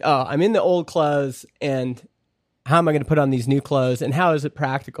now is like, oh, I'm in the old clothes, and how am I going to put on these new clothes? And how is it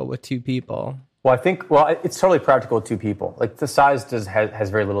practical with two people? Well, it's totally practical with two people. Like, the size has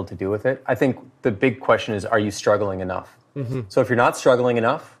very little to do with it. I think the big question is, are you struggling enough? So if you're not struggling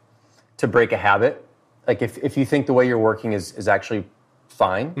enough to break a habit, like if you think the way you're working is actually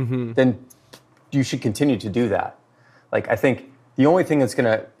fine, then you should continue to do that. Like, I think the only thing that's going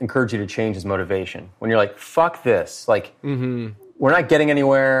to encourage you to change is motivation. When you're like, fuck this, like, we're not getting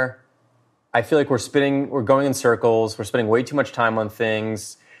anywhere. I feel like we're going in circles. We're spending way too much time on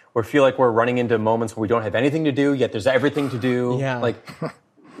things. We feel like we're running into moments where we don't have anything to do, yet there's everything to do. Yeah. Like,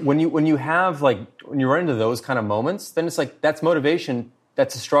 when you run into those kind of moments, then it's like, that's motivation.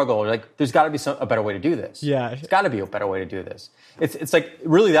 That's a struggle. Like, there's got to be a better way to do this. Yeah. There's got to be a better way to do this. It's like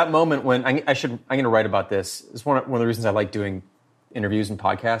really that moment when I'm going to write about this. It's one of the reasons I like doing interviews and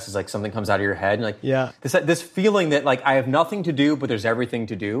podcasts is like something comes out of your head and like this feeling that like I have nothing to do, but there's everything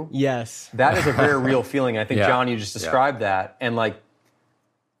to do. Yes. That is a very real feeling. And I think, John, you just described that. And like,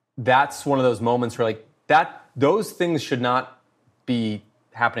 that's one of those moments where like those things should not be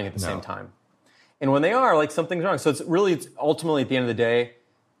happening at the same time. And when they are, like, something's wrong. So it's ultimately at the end of the day,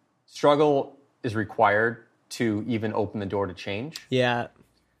 struggle is required to even open the door to change. Yeah.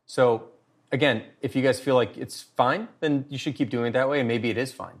 So again, if you guys feel like it's fine, then you should keep doing it that way, and maybe it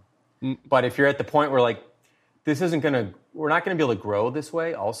is fine. But if you're at the point where like we're not going to be able to grow this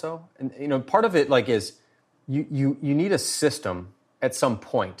way also, and part of it like is you need a system at some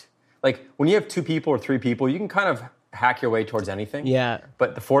point. Like, when you have 2 people or 3 people, you can kind of hack your way towards anything. Yeah.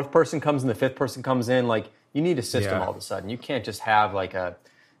 But the 4th person comes and the 5th person comes in, like, you need a system all of a sudden. You can't just have like a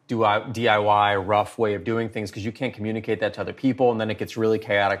DIY rough way of doing things, because you can't communicate that to other people, and then it gets really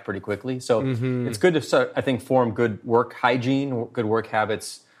chaotic pretty quickly. So it's good to, I think, form good work hygiene, good work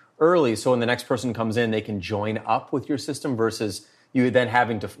habits early, so when the next person comes in, they can join up with your system versus you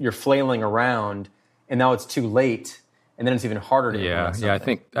then you're flailing around, and now it's too late. And then it's even harder to implement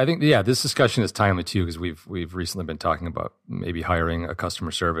something. I think this discussion is timely too, because we've recently been talking about maybe hiring a customer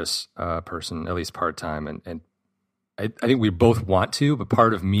service person, at least part-time, and I think we both want to, but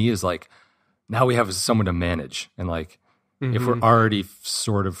part of me is like, now we have someone to manage, and like, if we're already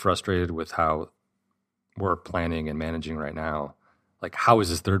sort of frustrated with how we're planning and managing right now, like, how is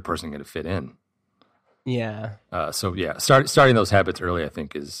this third person going to fit in? Yeah. Starting those habits early, I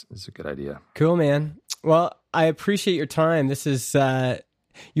think, is a good idea. Cool, man. Well, I appreciate your time. This is,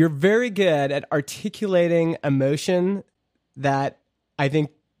 you're very good at articulating emotion that I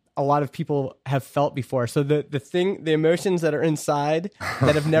think a lot of people have felt before. So the emotions that are inside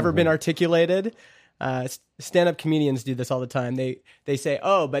that have never been articulated, stand-up comedians do this all the time. They say,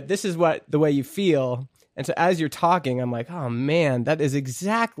 oh, but this is the way you feel. And so as you're talking, I'm like, oh man, that is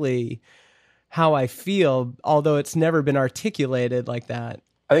exactly how I feel, although it's never been articulated like that.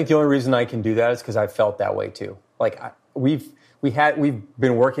 I think the only reason I can do that is because I felt that way too. Like, we've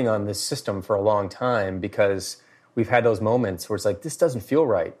been working on this system for a long time, because we've had those moments where it's like, this doesn't feel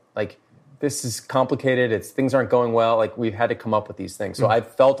right. Like, this is complicated. Things aren't going well. Like, we've had to come up with these things. So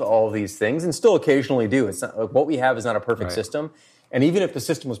I've felt all these things, and still occasionally do. It's not, like, what we have is not a perfect system. And even if the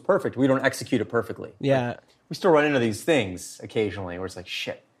system was perfect, we don't execute it perfectly. Yeah. We still run into these things occasionally where it's like,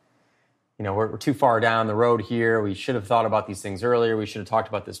 shit, we're too far down the road here. We should have thought about these things earlier. We should have talked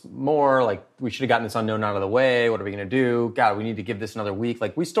about this more. Like, we should have gotten this unknown out of the way. What are we going to do? God, we need to give this another week.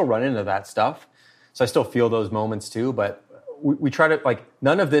 Like, we still run into that stuff. So I still feel those moments too. But we try to, like,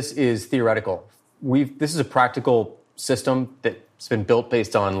 none of this is theoretical. This is a practical system that's been built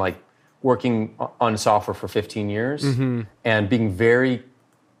based on, like, working on software for 15 years and being very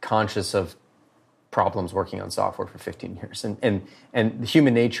conscious of problems working on software for 15 years and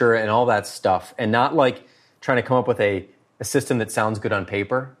human nature and all that stuff, and not like trying to come up with a system that sounds good on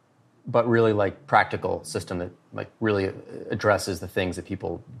paper, but really like practical system that like really addresses the things that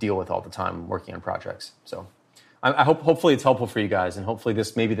people deal with all the time working on projects. So I hopefully it's helpful for you guys, and hopefully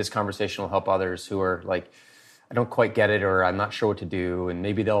this conversation will help others who are like, I don't quite get it, or I'm not sure what to do, and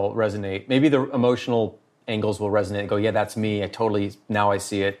maybe they'll resonate. Maybe the emotional angles will resonate and go, yeah, that's me. Now I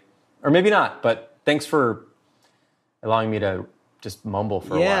see it. Or maybe not, but thanks for allowing me to just mumble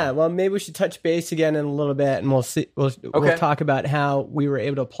for a while. Yeah, well, maybe we should touch base again in a little bit, and we'll see. We'll talk about how we were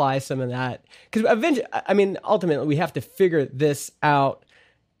able to apply some of that. Because eventually, I mean, ultimately, we have to figure this out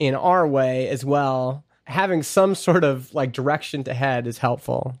in our way as well. Having some sort of like direction to head is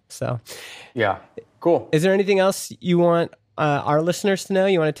helpful. So, yeah, cool. Is there anything else you want our listeners to know?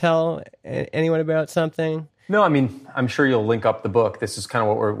 You want to tell anyone about something? No, I mean, I'm sure you'll link up the book. This is kind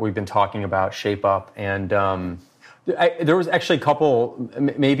of what we've been talking about, Shape Up. And there was actually a couple,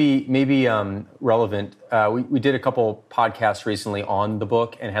 maybe relevant. We did a couple podcasts recently on the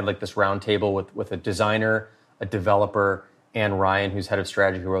book and had like this round table with a designer, a developer, and Ryan, who's head of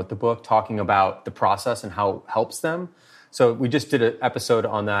strategy, who wrote the book, talking about the process and how it helps them. So we just did an episode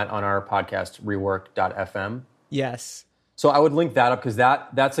on that on our podcast, rework.fm. Yes. So I would link that up because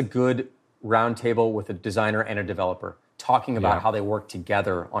that's a good roundtable with a designer and a developer talking about how they work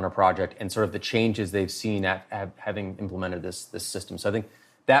together on a project and sort of the changes they've seen at having implemented this system. So I think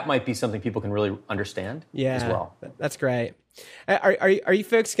that might be something people can really understand as well. That's great. Are you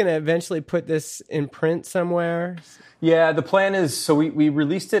folks going to eventually put this in print somewhere? Yeah, the plan is, so we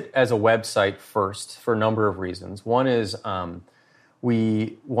released it as a website first for a number of reasons. One is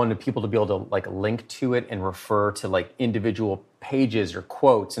we wanted people to be able to like link to it and refer to like individual pages or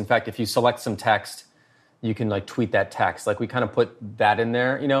quotes. In fact, if you select some text, you can like tweet that text. Like we kind of put that in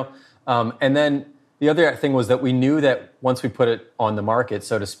there, and then the other thing was that we knew that once we put it on the market,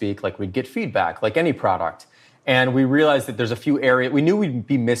 so to speak, like we'd get feedback like any product. And we realized that there's a few areas, we knew we'd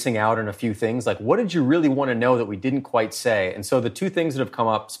be missing out on a few things. Like, what did you really want to know that we didn't quite say? And so the two things that have come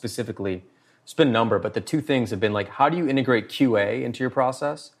up specifically, it's been a number, but the two things have been like, how do you integrate QA into your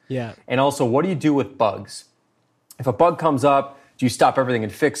process? Yeah. And also, what do you do with bugs? If a bug comes up, do you stop everything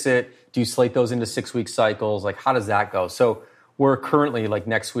and fix it? Do you slate those into 6-week cycles? Like, how does that go? So we're currently, like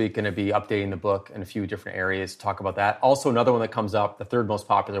next week, going to be updating the book in a few different areas to talk about that. Also, another one that comes up, the third most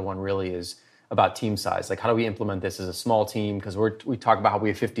popular one really is about team size. Like, how do we implement this as a small team? Because we talk about how we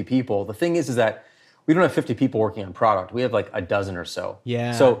have 50 people. The thing is that we don't have 50 people working on product. We have like a dozen or so.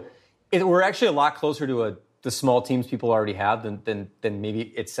 Yeah. So we're actually a lot closer to the small teams people already have than maybe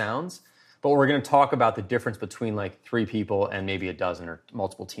it sounds. But we're going to talk about the difference between like 3 people and maybe a dozen or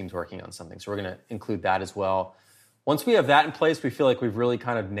multiple teams working on something. So we're going to include that as well. Once we have that in place, we feel like we've really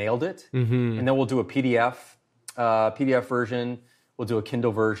kind of nailed it. Mm-hmm. And then we'll do a PDF version. We'll do a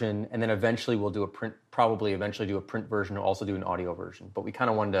Kindle version, and then eventually we'll do a print. Probably eventually do a print version, and also do an audio version. But we kind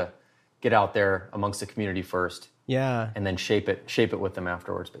of wanted to get out there amongst the community first, and then shape it with them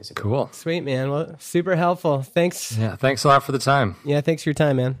afterwards, basically. Cool, sweet, man. Well, super helpful. Thanks. Yeah, thanks a lot for the time. Yeah, thanks for your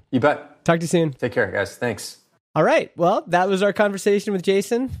time, man. You bet. Talk to you soon. Take care, guys. Thanks. All right. Well, that was our conversation with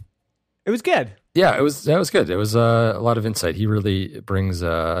Jason. It was good. Yeah, it was good. It was a lot of insight. He really brings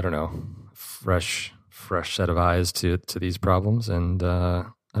fresh set of eyes to these problems, and I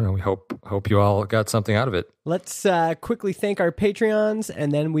don't know, we hope you all got something out of it. Let's quickly thank our Patreons,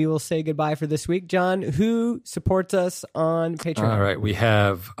 and then we will say goodbye for this week. John, who supports us on Patreon? All right, we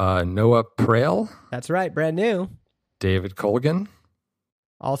have Noah Prail. That's right, brand new. David Colgan.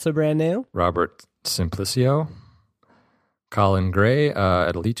 Also brand new. Robert Simplicio. Colin Gray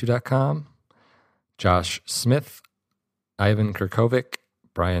at Elitu.com. Josh Smith. Ivan Kirkovic.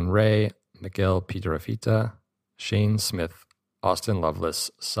 Brian Ray. Miguel Piedrafita, Shane Smith, Austin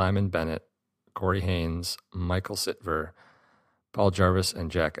Lovelace, Simon Bennett, Corey Haynes, Michael Sitver, Paul Jarvis and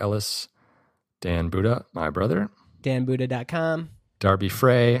Jack Ellis, Dan Buddha, my brother, danbuddha.com, Darby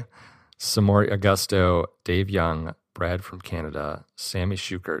Frey, Samori Augusto, Dave Young, Brad from Canada, Sammy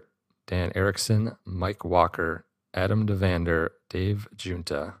Schukert, Dan Erickson, Mike Walker, Adam Devander, Dave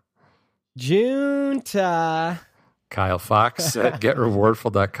Junta. Kyle Fox at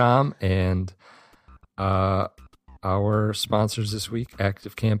GetRewardful.com. And our sponsors this week,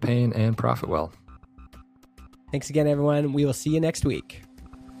 Active Campaign and ProfitWell. Thanks again, everyone. We will see you next week.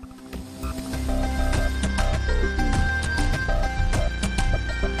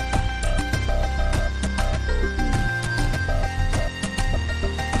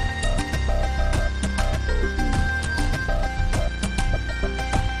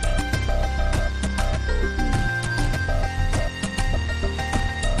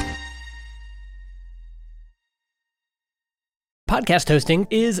 Podcast hosting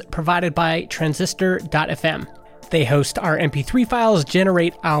is provided by Transistor.fm. They host our MP3 files,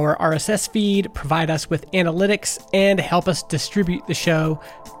 generate our RSS feed, provide us with analytics, and help us distribute the show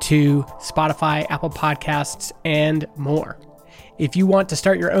to Spotify, Apple Podcasts, and more. If you want to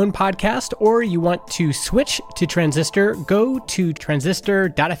start your own podcast or you want to switch to Transistor, go to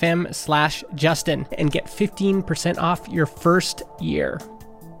transistor.fm/Justin and get 15% off your first year.